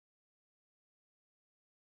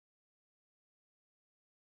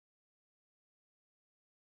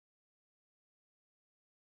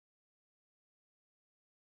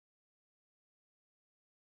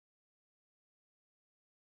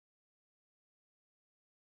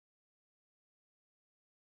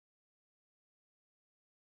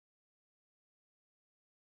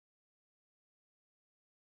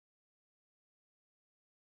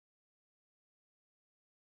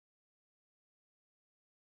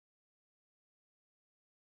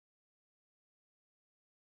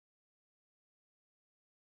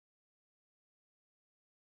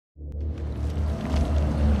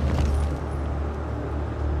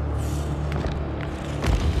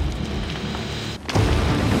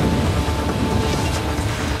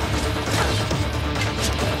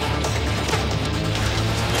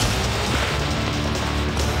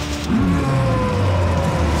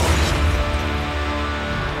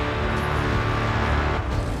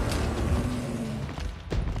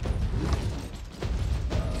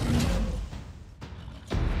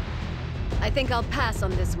think I'll pass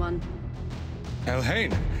on this one.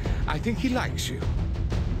 Elhain, I think he likes you.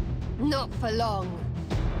 Not for long.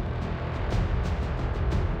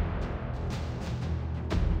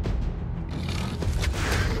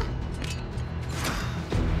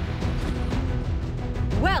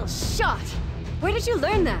 Well shot! Where did you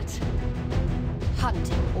learn that? Hunting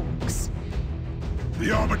orcs.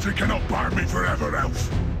 The Arbiter cannot bar me forever,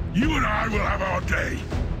 Elf. You and I will have our day.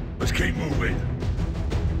 Let's keep moving.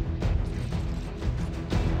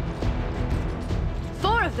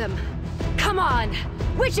 4 of them! Come on!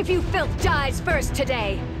 Which of you filth dies first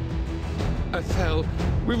today? Athel,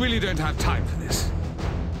 we really don't have time for this.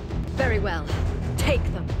 Very well. Take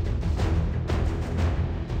them.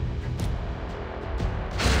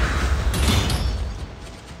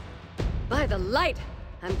 By the light!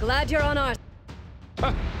 I'm glad you're on our...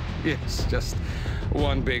 Yes, just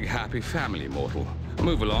one big happy family, mortal.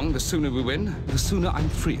 Move along. The sooner we win, the sooner I'm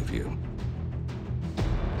free of you.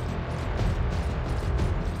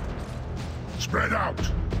 Spread out.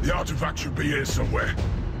 The artifact should be here somewhere.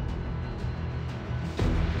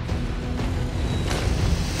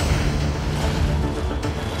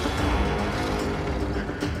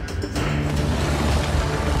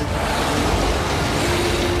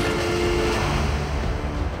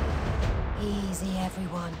 Easy,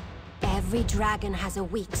 everyone. Every dragon has a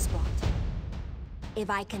weak spot. If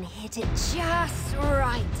I can hit it just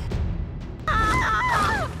right.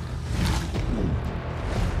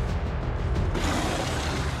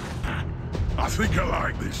 I think I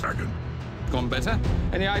like this, dragon. Gone better?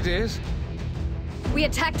 Any ideas? We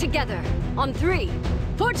attack together. On 3.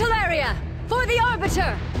 For Teleria! For the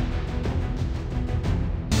Arbiter!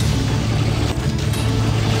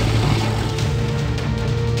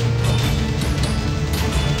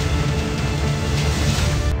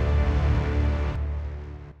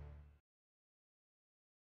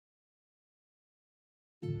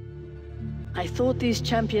 I thought these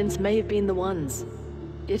champions may have been the ones.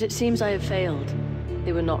 Yet it seems I have failed.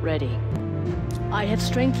 They were not ready. I have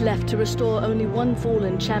strength left to restore only one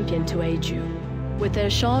fallen champion to aid you. With their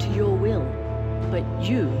shard, your will. But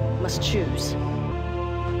you must choose.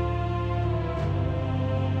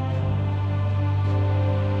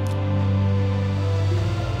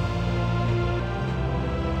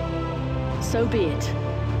 So be it.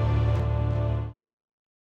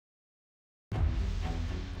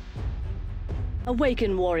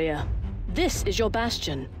 Awaken, warrior. This is your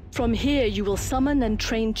bastion. From here you will summon and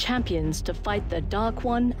train champions to fight the Dark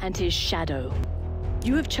One and his shadow.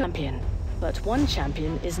 You have champion, but one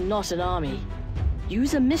champion is not an army.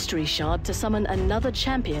 Use a mystery shard to summon another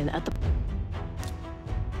champion at the...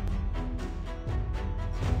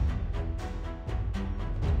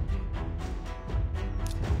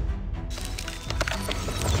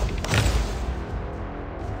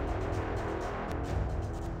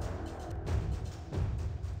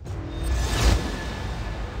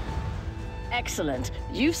 Excellent.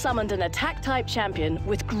 You've summoned an attack-type champion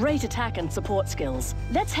with great attack and support skills.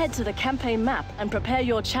 Let's head to the campaign map and prepare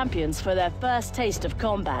your champions for their first taste of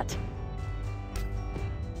combat.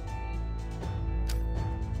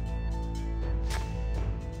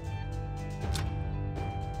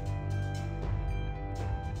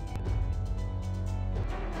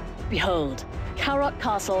 Behold, Kaerok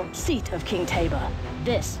Castle, seat of King Tabor.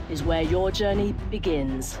 This is where your journey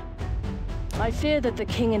begins. I fear that the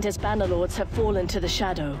king and his bannerlords have fallen to the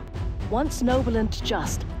shadow. Once noble and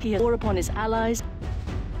just, he has war upon his allies.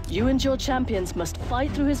 You and your champions must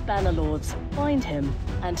fight through his bannerlords, find him,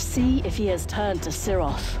 and see if he has turned to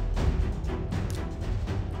Siroth.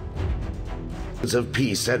 Of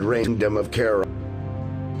peace had reigned in the kingdom of Kaerok.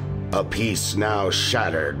 A peace now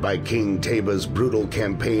shattered by King Tabor's brutal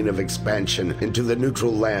campaign of expansion into the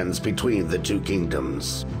neutral lands between the two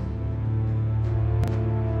kingdoms.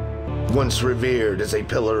 Once revered as a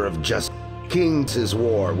pillar of justice, King's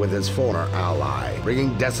war with his former ally,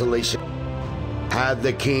 bringing desolation. Had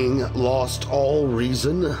the king lost all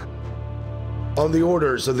reason? On the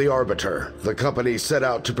orders of the Arbiter, the company set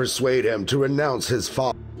out to persuade him to renounce his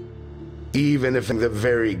father, even if in the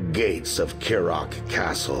very gates of Kaerok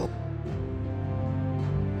Castle.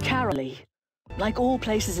 Carolee. Like all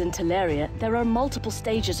places in Teleria, there are multiple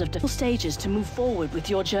stages to move forward with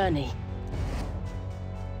your journey.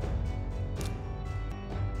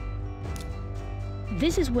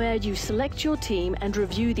 This is where you select your team and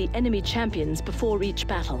review the enemy champions before each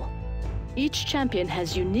battle. Each champion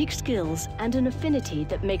has unique skills and an affinity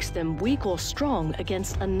that makes them weak or strong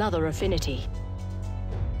against another affinity.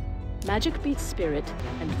 Magic beats Spirit,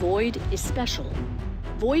 and Void is special.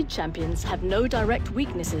 Void champions have no direct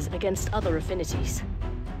weaknesses against other affinities.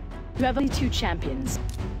 You have only 2 champions.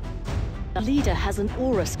 The leader has an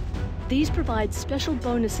aura. These provide special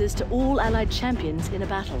bonuses to all allied champions in a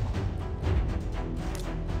battle.